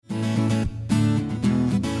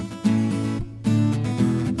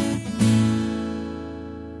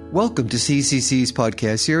Welcome to CCC's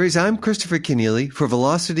podcast series. I'm Christopher Kenneally for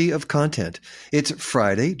Velocity of Content. It's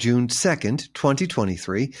Friday, June 2nd,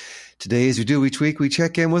 2023. Today, as we do each week, we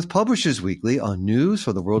check in with Publishers Weekly on news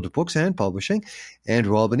from the world of books and publishing.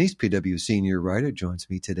 Andrew Albanese, PW senior writer, joins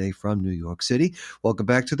me today from New York City. Welcome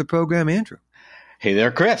back to the program, Andrew. Hey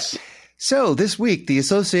there, Chris. So this week, the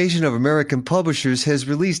Association of American Publishers has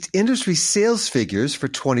released industry sales figures for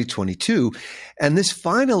 2022, and this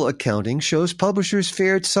final accounting shows publishers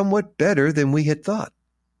fared somewhat better than we had thought.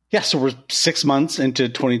 Yeah, so we're 6 months into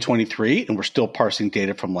 2023, and we're still parsing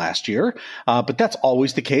data from last year. But that's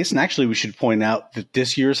always the case. And actually, we should point out that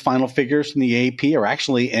this year's final figures from the AAP are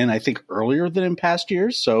actually in, I think, earlier than in past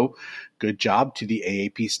years. So good job to the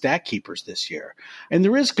AAP stat keepers this year. And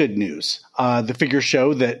there is good news. The figures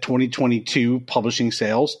show that 2022 publishing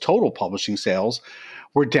sales, total publishing sales,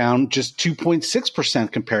 were down just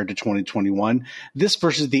 2.6% compared to 2021. This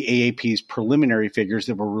versus the AAP's preliminary figures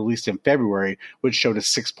that were released in February, which showed a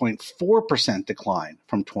 6.4% decline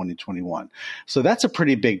from 2021. So that's a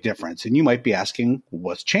pretty big difference. And you might be asking,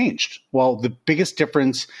 what's changed? Well, the biggest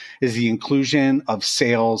difference is the inclusion of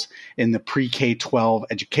sales in the pre-K-12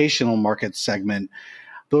 educational market segment.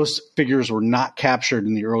 Those figures were not captured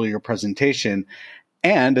in the earlier presentation.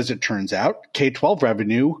 And as it turns out, K-12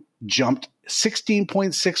 revenue jumped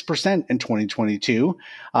 16.6% in 2022,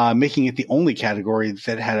 making it the only category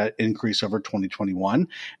that had an increase over 2021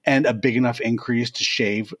 and a big enough increase to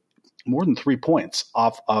shave more than 3 points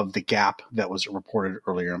off of the gap that was reported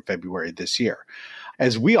earlier in February this year.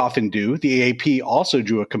 As we often do, the AAP also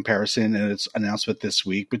drew a comparison in its announcement this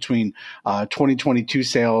week between 2022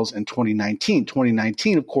 sales and 2019.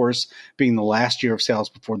 2019, of course, being the last year of sales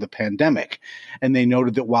before the pandemic. And they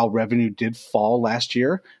noted that while revenue did fall last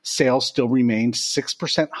year, sales still remained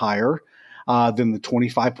 6% higher than the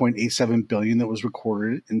 $25.87 billion that was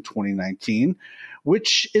recorded in 2019,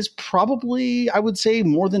 which is probably, I would say,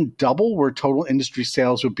 more than double where total industry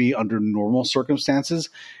sales would be under normal circumstances,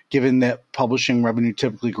 given that publishing revenue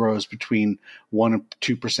typically grows between 1% and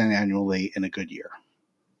 2% annually in a good year.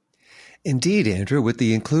 Indeed, Andrew, with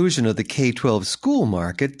the inclusion of the K-12 school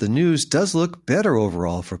market, the news does look better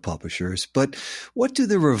overall for publishers. But what do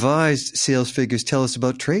the revised sales figures tell us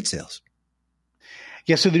about trade sales?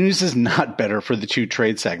 Yeah, so the news is not better for the two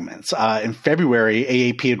trade segments. In February,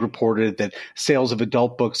 AAP had reported that sales of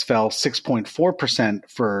adult books fell 6.4%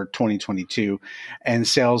 for 2022, and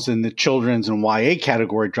sales in the children's and YA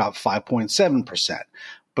category dropped 5.7%.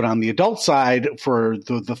 But on the adult side, for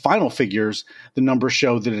the final figures, the numbers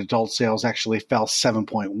show that adult sales actually fell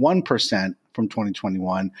 7.1% from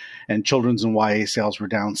 2021, and children's and YA sales were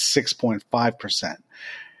down 6.5%.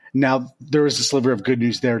 Now, there is a sliver of good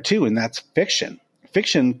news there, too, and that's fiction.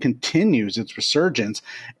 Fiction continues its resurgence,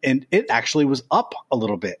 and it actually was up a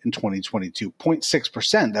little bit in 2022,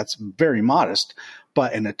 0.6%. That's very modest,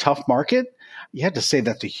 but in a tough market, you had to say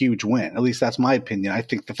that's a huge win. At least that's my opinion. I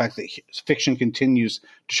think the fact that fiction continues to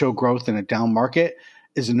show growth in a down market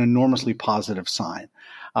is an enormously positive sign.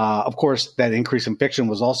 Of course, that increase in fiction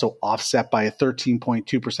was also offset by a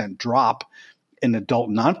 13.2% drop in adult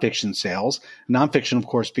nonfiction sales, nonfiction, of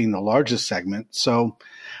course, being the largest segment. So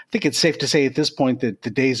I think it's safe to say at this point that the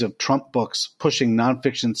days of Trump books pushing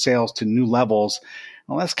nonfiction sales to new levels,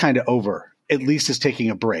 well, that's kind of over. At least it's taking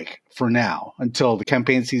a break for now until the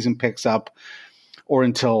campaign season picks up or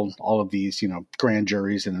until all of these, grand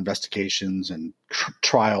juries and investigations and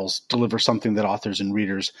trials deliver something that authors and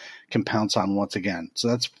readers can pounce on once again.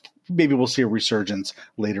 So maybe we'll see a resurgence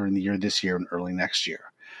later in the year, this year and early next year.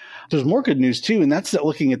 There's more good news, too, and that's that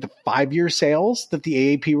looking at the 5-year sales that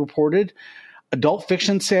the AAP reported, adult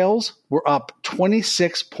fiction sales were up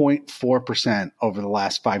 26.4% over the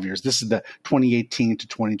last 5 years. This is the 2018 to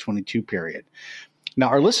 2022 period. Now,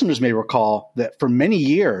 our listeners may recall that for many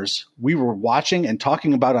years, we were watching and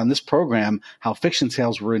talking about on this program how fiction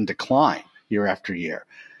sales were in decline year after year.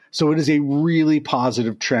 So it is a really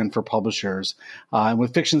positive trend for publishers. And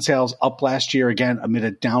with fiction sales up last year, again, amid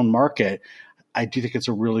a down market, I do think it's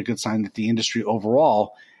a really good sign that the industry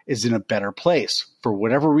overall is in a better place. For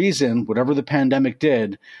whatever reason, whatever the pandemic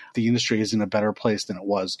did, the industry is in a better place than it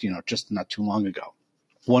was, just not too long ago.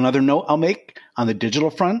 One other note I'll make on the digital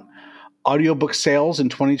front, audiobook sales in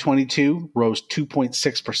 2022 rose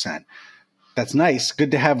 2.6%. That's nice.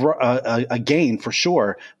 Good to have a gain for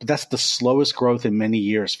sure, but that's the slowest growth in many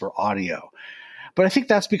years for audio. But I think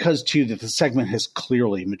that's because, too, that the segment has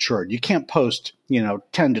clearly matured. You can't post,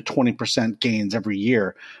 10 to 20% gains every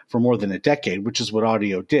year for more than a decade, which is what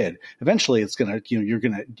audio did. Eventually, it's going to, you're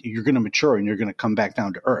going to mature and you're going to come back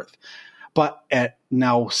down to earth. But at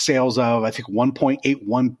now sales of, I think,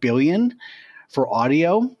 $1.81 billion for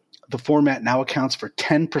audio, the format now accounts for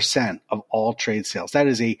 10% of all trade sales. That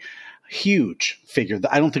is a huge figure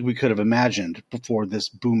that I don't think we could have imagined before this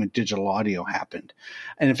boom in digital audio happened.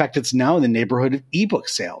 And in fact, it's now in the neighborhood of ebook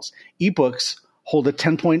sales. Ebooks hold a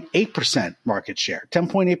 10.8% market share,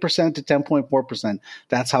 10.8% to 10.4%.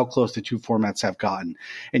 That's how close the two formats have gotten.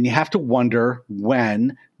 And you have to wonder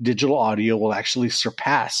when digital audio will actually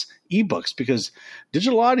surpass ebooks, because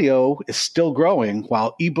digital audio is still growing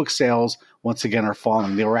while ebook sales, once again, are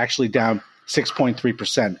falling. They were actually down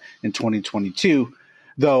 6.3% in 2022,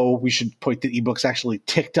 though we should point that ebooks actually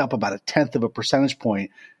ticked up about 1/10 of a percentage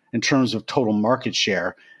point in terms of total market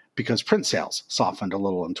share because print sales softened a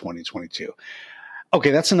little in 2022.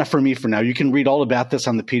 Okay, that's enough for me for now. You can read all about this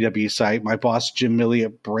on the PW site. My boss, Jim Milley,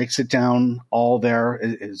 breaks it down all there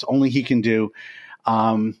as only he can do.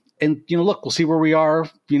 And, look, we'll see where we are,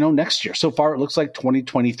 next year. So far, it looks like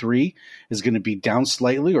 2023 is going to be down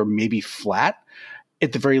slightly or maybe flat.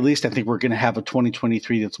 At the very least, I think we're going to have a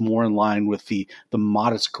 2023 that's more in line with the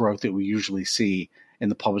modest growth that we usually see in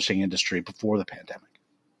the publishing industry before the pandemic.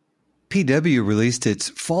 PW released its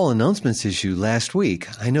fall announcements issue last week.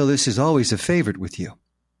 I know this is always a favorite with you.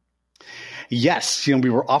 Yes, we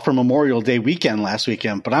were off for Memorial Day weekend last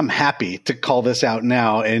weekend, but I'm happy to call this out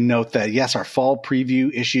now and note that, yes, our fall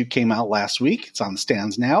preview issue came out last week. It's on the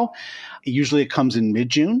stands now. Usually it comes in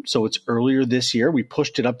mid-June, so it's earlier this year. We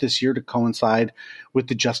pushed it up this year to coincide with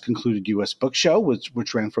the just concluded U.S. Book Show,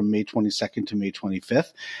 which ran from May 22nd to May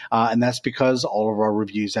 25th. And that's because all of our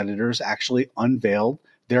reviews editors actually unveiled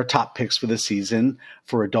their top picks for the season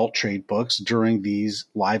for adult trade books during these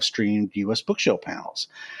live-streamed U.S. Book Show panels.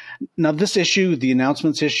 Now, this issue, the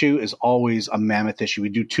announcements issue, is always a mammoth issue. We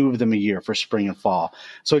do 2 of them a year for spring and fall.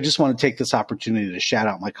 So I just want to take this opportunity to shout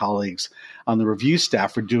out my colleagues on the review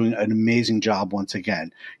staff for doing an amazing job once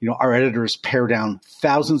again. Our editors pare down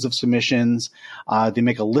thousands of submissions. They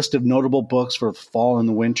make a list of notable books for the fall and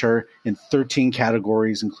the winter in 13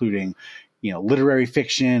 categories, including literary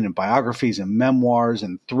fiction and biographies and memoirs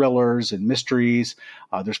and thrillers and mysteries.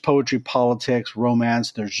 There's poetry, politics,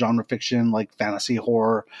 romance. There's genre fiction like fantasy,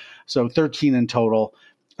 horror. So 13 in total.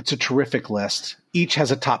 It's a terrific list. Each has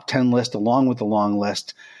a top 10 list along with a long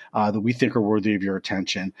list that we think are worthy of your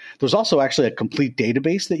attention. There's also actually a complete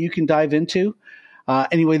database that you can dive into.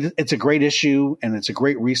 Anyway, it's a great issue and it's a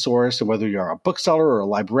great resource. And whether you're a bookseller or a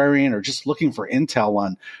librarian or just looking for intel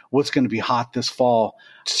on what's going to be hot this fall,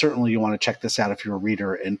 certainly you want to check this out if you're a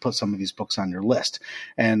reader and put some of these books on your list.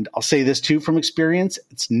 And I'll say this too from experience,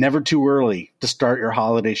 it's never too early to start your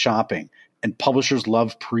holiday shopping. And publishers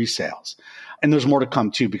love pre-sales. And there's more to come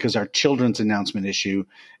too, because our children's announcement issue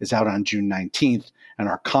is out on June 19th. And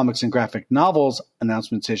our comics and graphic novels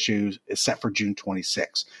announcements issue is set for June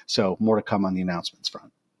 26th. So more to come on the announcements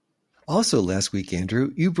front. Also last week,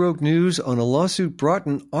 Andrew, you broke news on a lawsuit brought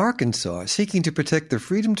in Arkansas seeking to protect the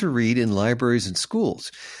freedom to read in libraries and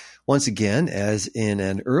schools. Once again, as in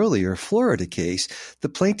an earlier Florida case, the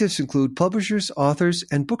plaintiffs include publishers, authors,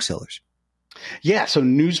 and booksellers. Yeah, so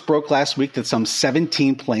news broke last week that some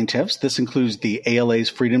 17 plaintiffs, this includes the ALA's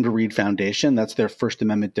Freedom to Read Foundation, that's their First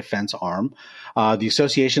Amendment defense arm, the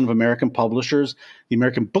Association of American Publishers, the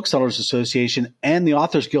American Booksellers Association, and the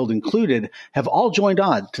Authors Guild included, have all joined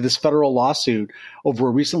on to this federal lawsuit over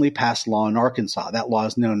a recently passed law in Arkansas. That law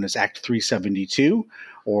is known as Act 372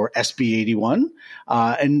 or SB 81.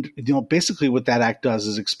 And basically what that act does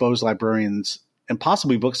is expose librarians and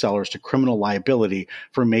possibly booksellers to criminal liability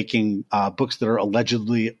for making books that are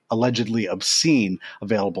allegedly obscene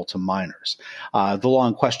available to minors. The law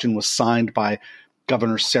in question was signed by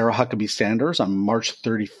Governor Sarah Huckabee Sanders on March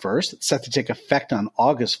 31st. It's set to take effect on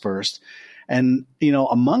August 1st. And,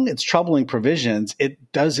 among its troubling provisions,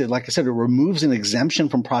 like I said, it removes an exemption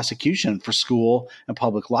from prosecution for school and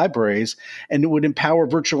public libraries, and it would empower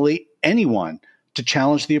virtually anyone to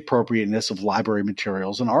challenge the appropriateness of library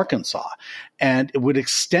materials in Arkansas. And it would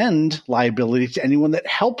extend liability to anyone that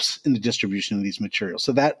helps in the distribution of these materials.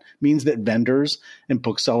 So that means that vendors and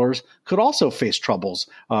booksellers could also face troubles,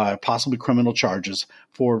 possibly criminal charges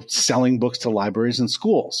for selling books to libraries and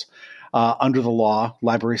schools. Under the law,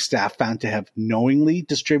 library staff found to have knowingly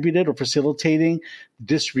distributed or facilitating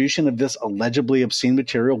distribution of this allegedly obscene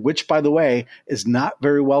material, which, by the way, is not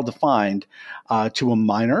very well defined, to a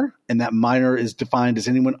minor. And that minor is defined as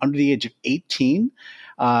anyone under the age of 18,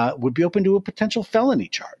 would be open to a potential felony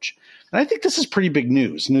charge. And I think this is pretty big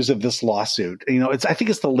news of this lawsuit. I think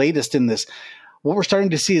it's the latest in this what we're starting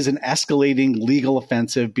to see is an escalating legal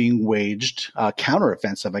offensive being waged,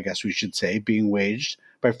 counteroffensive, I guess we should say, being waged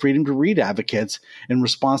by Freedom to Read advocates in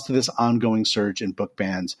response to this ongoing surge in book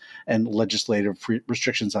bans and legislative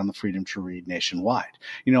restrictions on the freedom to read nationwide.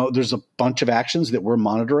 There's a bunch of actions that we're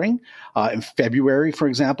monitoring. In February, for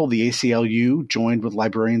example, the ACLU joined with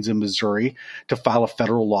librarians in Missouri to file a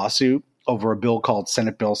federal lawsuit over a bill called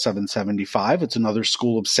Senate Bill 775. It's another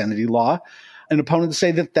school obscenity law. And opponents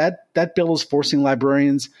say that bill is forcing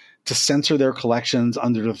librarians to censor their collections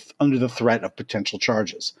under the threat of potential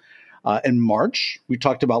charges. In March, we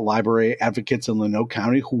talked about library advocates in Lanoke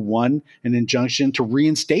County who won an injunction to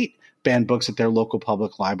reinstate banned books at their local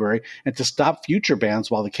public library and to stop future bans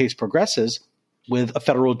while the case progresses, with a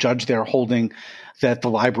federal judge there holding that the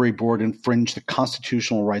library board infringed the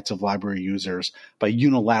constitutional rights of library users by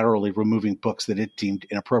unilaterally removing books that it deemed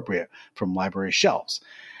inappropriate from library shelves.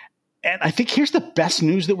 And I think here's the best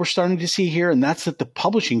news that we're starting to see here, and that's that the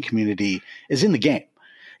publishing community is in the game.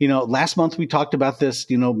 Last month we talked about this,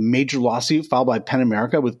 major lawsuit filed by PEN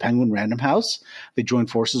America with Penguin Random House. They joined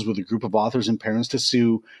forces with a group of authors and parents to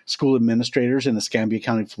sue school administrators in Escambia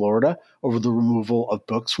County, Florida, over the removal of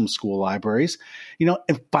books from school libraries.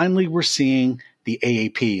 And finally we're seeing the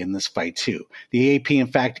AAP in this fight too. The AAP, in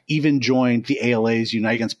fact, even joined the ALA's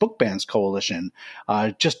Unite Against Book Bans coalition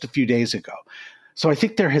just a few days ago. So I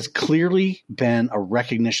think there has clearly been a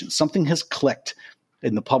recognition. Something has clicked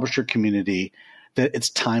in the publisher community that it's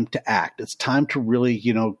time to act. It's time to really,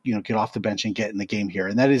 get off the bench and get in the game here.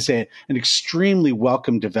 And that is an extremely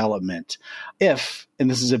welcome development if, and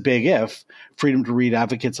this is a big if, Freedom to Read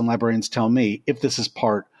advocates and librarians tell me, if this is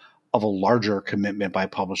part of a larger commitment by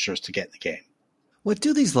publishers to get in the game. What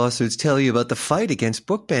do these lawsuits tell you about the fight against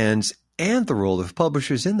book bans and the role of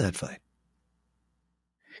publishers in that fight?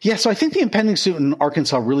 Yeah, so I think the impending suit in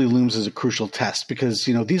Arkansas really looms as a crucial test because,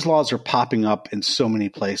 these laws are popping up in so many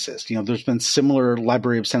places. There's been similar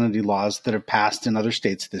library obscenity laws that have passed in other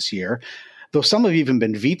states this year, though some have even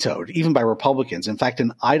been vetoed, even by Republicans. In fact,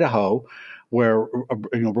 in Idaho, where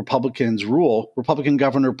Republicans rule, Republican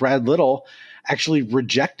Governor Brad Little actually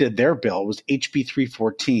rejected their bill. It was HB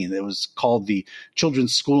 314. It was called the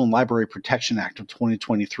Children's School and Library Protection Act of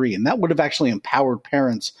 2023, and that would have actually empowered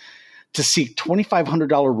parents to seek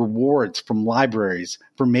 $2,500 rewards from libraries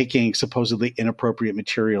for making supposedly inappropriate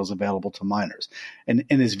materials available to minors. And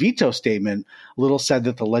in his veto statement, Little said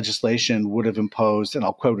that the legislation would have imposed, and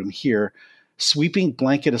I'll quote him here, sweeping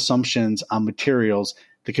blanket assumptions on materials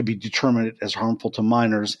that could be determined as harmful to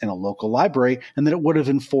minors in a local library, and that it would have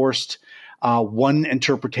enforced one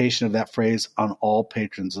interpretation of that phrase on all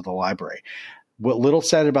patrons of the library. What Little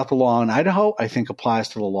said about the law in Idaho, I think applies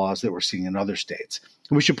to the laws that we're seeing in other states.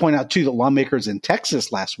 And we should point out, too, that lawmakers in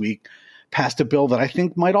Texas last week passed a bill that I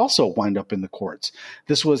think might also wind up in the courts.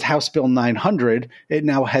 This was House Bill 900. It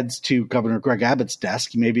now heads to Governor Greg Abbott's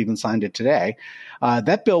desk. He maybe even signed it today.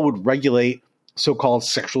 That bill would regulate so-called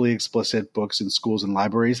sexually explicit books in schools and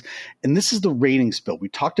libraries. And this is the ratings bill. We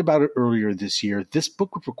talked about it earlier this year. This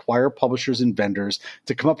book would require publishers and vendors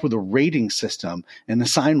to come up with a rating system and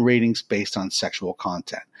assign ratings based on sexual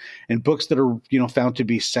content. And books that are, found to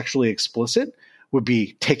be sexually explicit would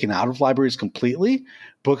be taken out of libraries completely.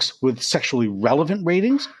 Books with sexually relevant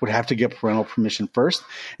ratings would have to get parental permission first.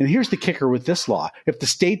 And here's the kicker with this law. If the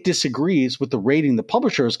state disagrees with the rating the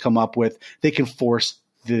publisher has come up with, they can force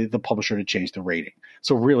the publisher to change the rating.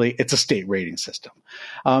 So really, it's a state rating system.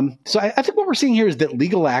 So I think what we're seeing here is that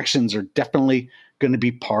legal actions are definitely going to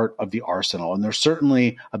be part of the arsenal. And they're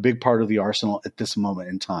certainly a big part of the arsenal at this moment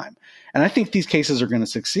in time. And I think these cases are going to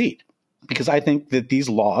succeed because I think that these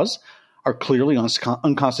laws are clearly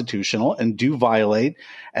unconstitutional and do violate,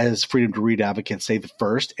 as Freedom to Read advocates say, the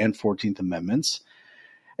First and 14th Amendments.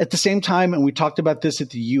 At the same time, and we talked about this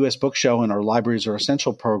at the U.S. Book Show and our Libraries Are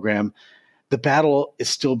Essential program, the battle is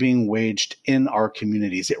still being waged in our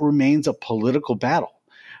communities. It remains a political battle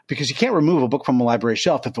because you can't remove a book from a library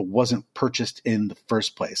shelf if it wasn't purchased in the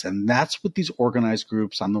first place. And that's what these organized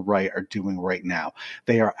groups on the right are doing right now.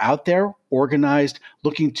 They are out there, organized,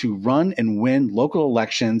 looking to run and win local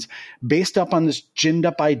elections based up on this ginned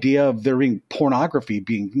up idea of there being pornography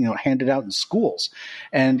being, handed out in schools.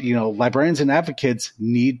 And, librarians and advocates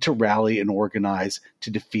need to rally and organize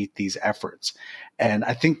to defeat these efforts. And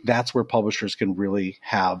I think that's where publishers can really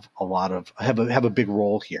have a big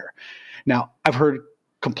role here. Now, I've heard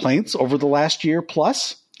complaints over the last year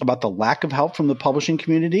plus about the lack of help from the publishing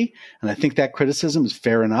community, and I think that criticism is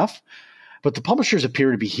fair enough. But the publishers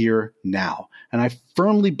appear to be here now, and I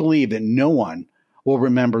firmly believe that no one will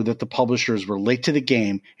remember that the publishers were late to the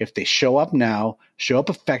game if they show up now, show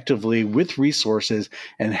up effectively with resources,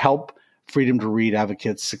 and help freedom to read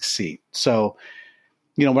advocates succeed. So,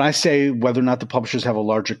 when I say whether or not the publishers have a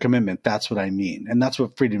larger commitment, that's what I mean. And that's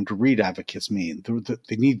what freedom to read advocates mean.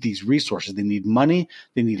 They need these resources. They need money.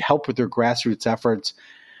 They need help with their grassroots efforts,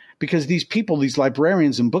 because these people, these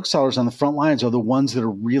librarians and booksellers on the front lines, are the ones that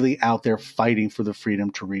are really out there fighting for the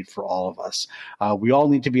freedom to read for all of us. We all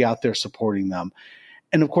need to be out there supporting them.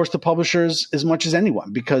 And of course, the publishers as much as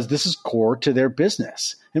anyone, because this is core to their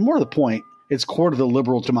business. And more to the point, it's core to the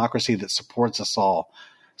liberal democracy that supports us all.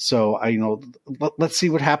 So, let's see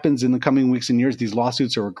what happens in the coming weeks and years. These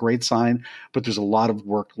lawsuits are a great sign, but there's a lot of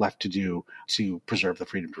work left to do to preserve the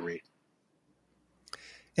freedom to read.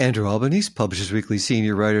 Andrew Albanese, Publishers Weekly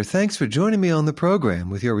senior writer, thanks for joining me on the program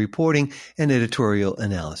with your reporting and editorial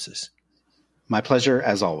analysis. My pleasure,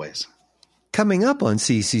 as always. Coming up on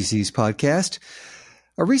CCC's podcast,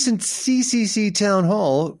 a recent CCC town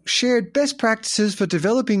hall shared best practices for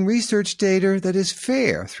developing research data that is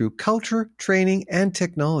fair through culture, training, and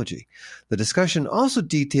technology. The discussion also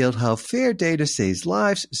detailed how fair data saves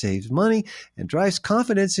lives, saves money, and drives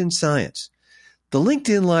confidence in science. The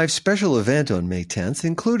LinkedIn Live special event on May 10th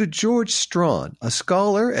included George Strawn, a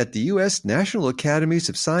scholar at the U.S. National Academies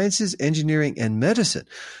of Sciences, Engineering, and Medicine,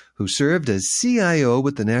 who served as CIO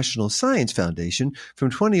with the National Science Foundation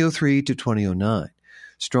from 2003 to 2009.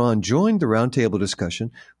 Strawn joined the roundtable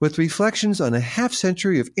discussion with reflections on a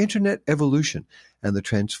half-century of Internet evolution and the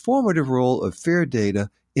transformative role of fair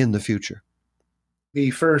data in the future.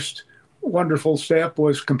 The first wonderful step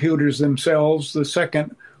was computers themselves. The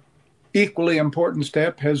second equally important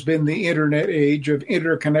step has been the Internet age of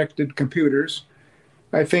interconnected computers.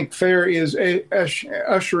 I think FAIR is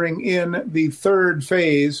ushering in the third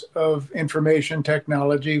phase of information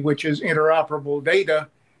technology, which is interoperable data,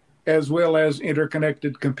 as well as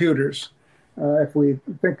interconnected computers. If we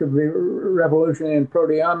think of the revolution in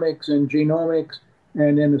proteomics and genomics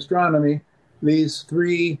and in astronomy, these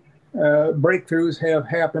three breakthroughs have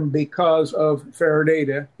happened because of FAIR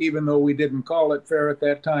data, even though we didn't call it FAIR at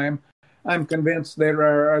that time. I'm convinced there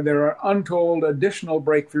are untold additional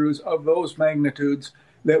breakthroughs of those magnitudes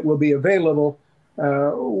that will be available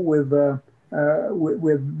with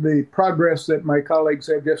the progress that my colleagues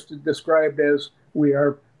have just described as we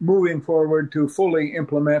are moving forward to fully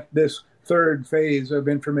implement this third phase of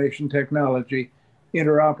information technology,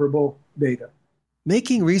 interoperable data.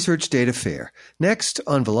 Making research data fair, next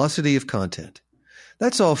on Velocity of Content.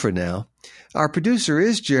 That's all for now. Our producer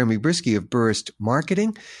is Jeremy Brisky of Burst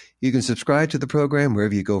Marketing. You can subscribe to the program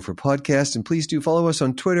wherever you go for podcasts, and please do follow us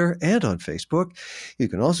on Twitter and on Facebook. You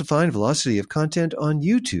can also find Velocity of Content on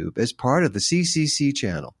YouTube as part of the CCC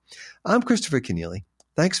channel. I'm Christopher Kenneally.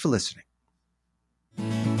 Thanks for listening.